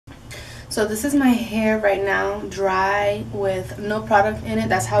So this is my hair right now, dry with no product in it.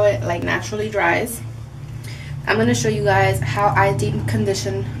 That's how it like naturally dries. I'm going to show you guys how I deep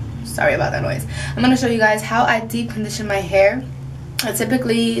condition. Sorry about that noise. I'm going to show you guys how I deep condition my hair. I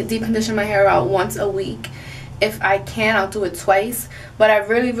typically deep condition my hair about once a week. If I can, I'll do it twice, but I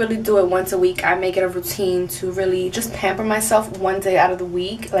really do it once a week. I make it a routine to really just pamper myself one day out of the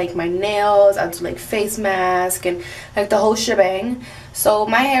week, like my nails, I'll do like face mask and like the whole shebang. So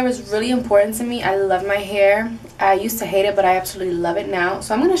my hair is really important to me. I love my hair. I used to hate it, but I absolutely love it now.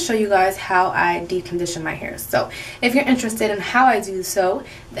 So I'm going to show you guys how I deep condition my hair. So if you're interested in how I do so,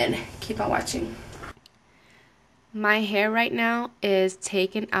 then keep on watching. My hair right now is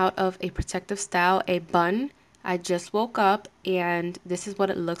taken out of a protective style, a bun. I just woke up and this is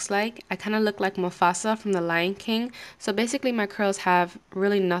what it looks like. I kind of look like Mufasa from The Lion King. So basically my curls have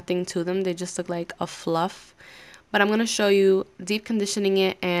really nothing to them. They just look like a fluff. But I'm going to show you deep conditioning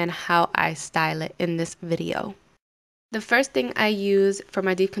it and how I style it in this video. The first thing I use for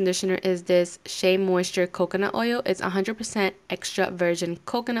my deep conditioner is this Shea Moisture coconut oil. It's 100% extra virgin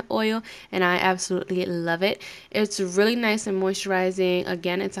coconut oil and I absolutely love it. It's really nice and moisturizing.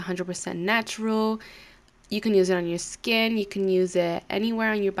 Again, it's 100% natural. You can use it on your skin, you can use it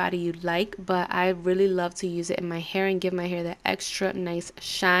anywhere on your body you like, but I really love to use it in my hair and give my hair that extra nice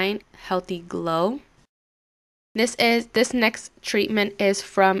shine, healthy glow. This next treatment is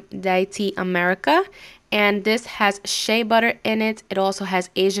from Deity America, and this has shea butter in it. It also has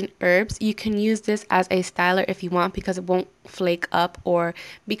Asian herbs. You can use this as a styler if you want because it won't flake up or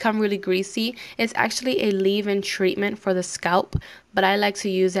become really greasy. It's actually a leave-in treatment for the scalp, but I like to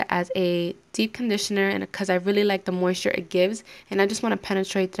use it as a deep conditioner and because I really like the moisture it gives, and I just want to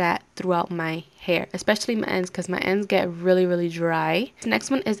penetrate that throughout my hair, especially my ends because my ends get really dry. The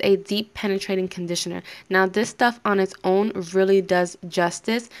next one is a deep penetrating conditioner. Now this stuff on its own really does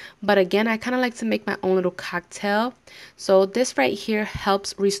justice, but again I kind of like to make my own little cocktail. So this right here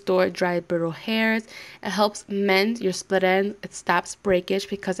helps restore dry brittle hairs. It helps mend your split ends. It stops breakage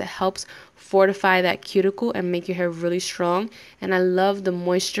because it helps fortify that cuticle and make your hair really strong, and I love the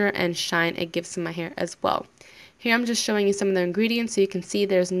moisture and shine it gives to my hair as well. Here I'm just showing you some of the ingredients so you can see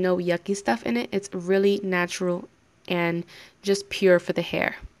there's no yucky stuff in it. It's really natural and just pure for the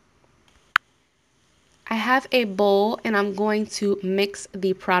hair. I have a bowl and I'm going to mix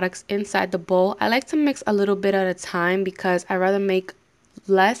the products inside the bowl. I like to mix a little bit at a time because I rather make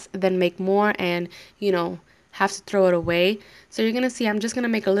less than make more and, you know, have to throw it away. So you're going to see I'm just going to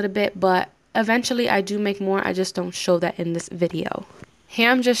make a little bit, but eventually I do make more. I just don't show that in this video. Here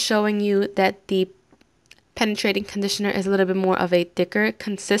I'm just showing you that the penetrating conditioner is a little bit more of a thicker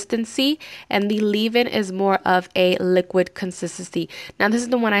consistency and the leave-in is more of a liquid consistency. Now this is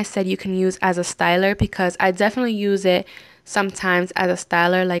the one I said you can use as a styler because I definitely use it sometimes as a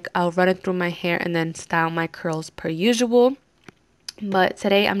styler, like I'll run it through my hair and then style my curls per usual. But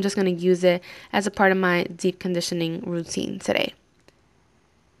today I'm just going to use it as a part of my deep conditioning routine today.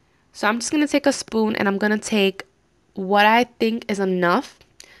 So I'm just going to take a spoon and I'm going to take what I think is enough.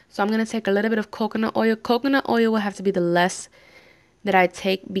 So I'm going to take a little bit of coconut oil. Coconut oil will have to be the less that I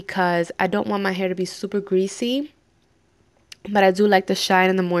take because I don't want my hair to be super greasy. But I do like the shine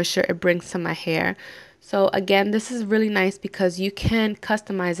and the moisture it brings to my hair. So again, this is really nice because you can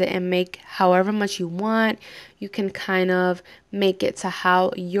customize it and make however much you want. You can kind of make it to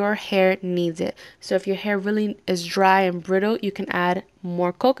how your hair needs it. So if your hair really is dry and brittle, you can add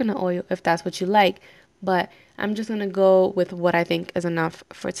more coconut oil if that's what you like. But I'm just going to go with what I think is enough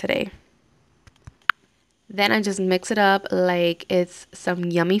for today. Then I just mix it up like it's some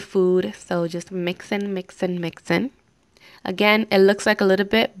yummy food. So just mixin'. Again, it looks like a little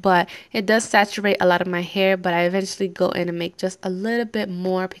bit, but it does saturate a lot of my hair. But I eventually go in and make just a little bit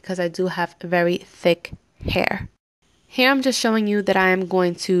more because I do have very thick hair. Here I'm just showing you that I am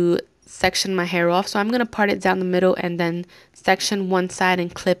going to section my hair off. So I'm going to part it down the middle and then section one side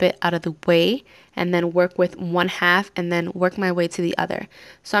and clip it out of the way and then work with one half and then work my way to the other.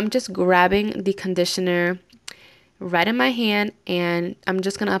 So I'm just grabbing the conditioner right in my hand and I'm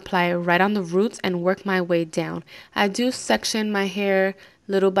just going to apply it right on the roots and work my way down. I do section my hair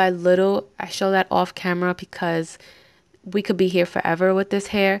little by little. I show that off camera because we could be here forever with this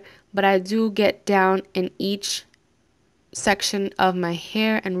hair, but I do get down in each section of my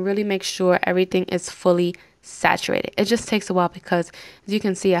hair and really make sure everything is fully saturated. It just takes a while because as you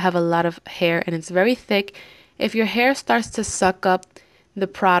can see I have a lot of hair and it's very thick. If your hair starts to suck up the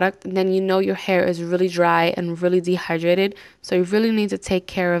product, then you know your hair is really dry and really dehydrated, so you really need to take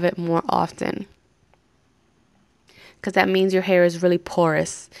care of it more often because that means your hair is really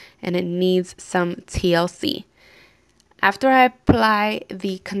porous and it needs some TLC. After I apply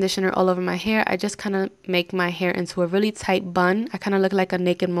the conditioner all over my hair, I just kind of make my hair into a really tight bun. I kind of look like a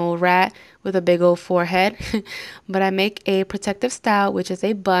naked mole rat with a big old forehead. But I make a protective style, which is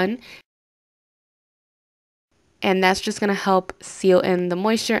a bun. And that's just going to help seal in the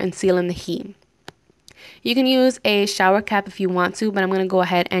moisture and seal in the heat. You can use a shower cap if you want to, but I'm going to go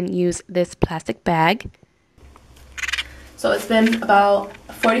ahead and use this plastic bag. So it's been about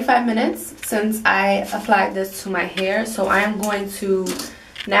 45 minutes since I applied this to my hair. So I am going to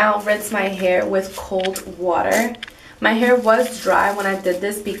now rinse my hair with cold water. My hair was dry when I did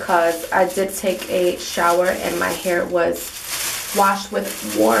this because I did take a shower and my hair was washed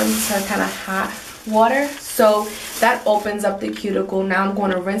with warm to kind of hot water. So that opens up the cuticle. Now I'm going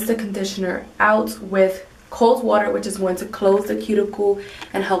to rinse the conditioner out with cold water, which is going to close the cuticle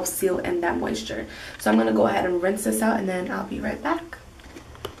and help seal in that moisture. So I'm going to go ahead and rinse this out and then I'll be right back.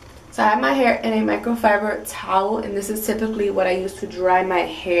 So I have my hair in a microfiber towel, and this is typically what I use to dry my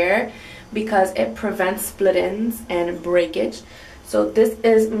hair because it prevents split ends and breakage. So this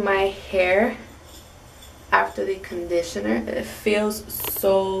is my hair after the conditioner. It feels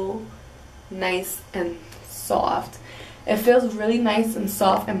so nice and soft. It feels really nice and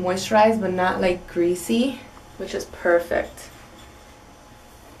soft and moisturized, but not like greasy, which is perfect.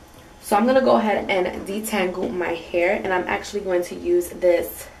 So I'm going to go ahead and detangle my hair, and I'm actually going to use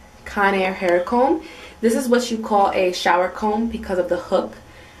this Conair hair comb. This is what you call a shower comb because of the hook.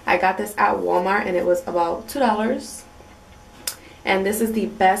 I got this at Walmart and it was about $2. And this is the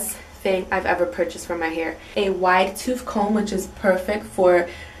best thing I've ever purchased for my hair. A wide tooth comb, which is perfect for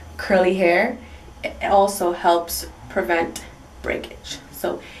curly hair. It also helps prevent breakage.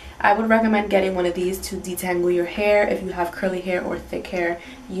 So I would recommend getting one of these to detangle your hair. If you have curly hair or thick hair,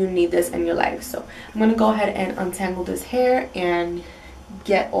 you need this in your life. So I'm going to go ahead and untangle this hair and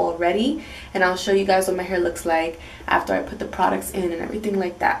get all ready, and I'll show you guys what my hair looks like after I put the products in and everything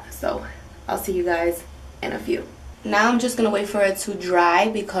like that. So I'll see you guys in a few. Now I'm just going to wait for it to dry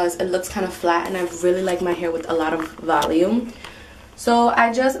because it looks kind of flat, and I really like my hair with a lot of volume. So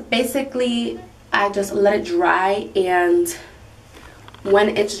I just let it dry, and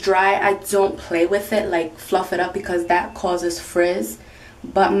when it's dry I don't play with it, like fluff it up, because that causes frizz.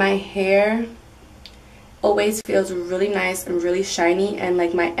 But my hair always feels really nice and really shiny, and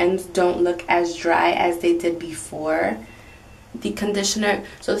like my ends don't look as dry as they did before the conditioner.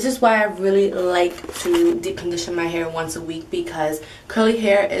 So this is why I really like to deep condition my hair once a week, because curly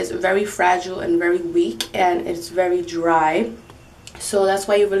hair is very fragile and very weak and it's very dry. So that's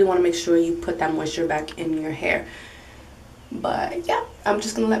why you really want to make sure you put that moisture back in your hair. But yeah, I'm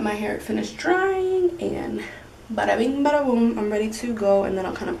just gonna let my hair finish drying, and bada bing bada boom, I'm ready to go. And then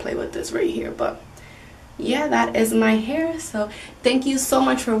I'll kind of play with this right here. But yeah, that is my hair. So thank you so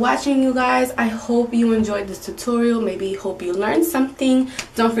much for watching, you guys. I hope you enjoyed this tutorial. Maybe hope you learned something.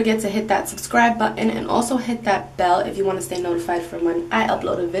 Don't forget to hit that subscribe button and also hit that bell if you want to stay notified for when I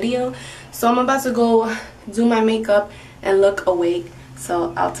upload a video. So I'm about to go do my makeup and look awake.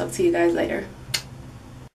 So I'll talk to you guys later.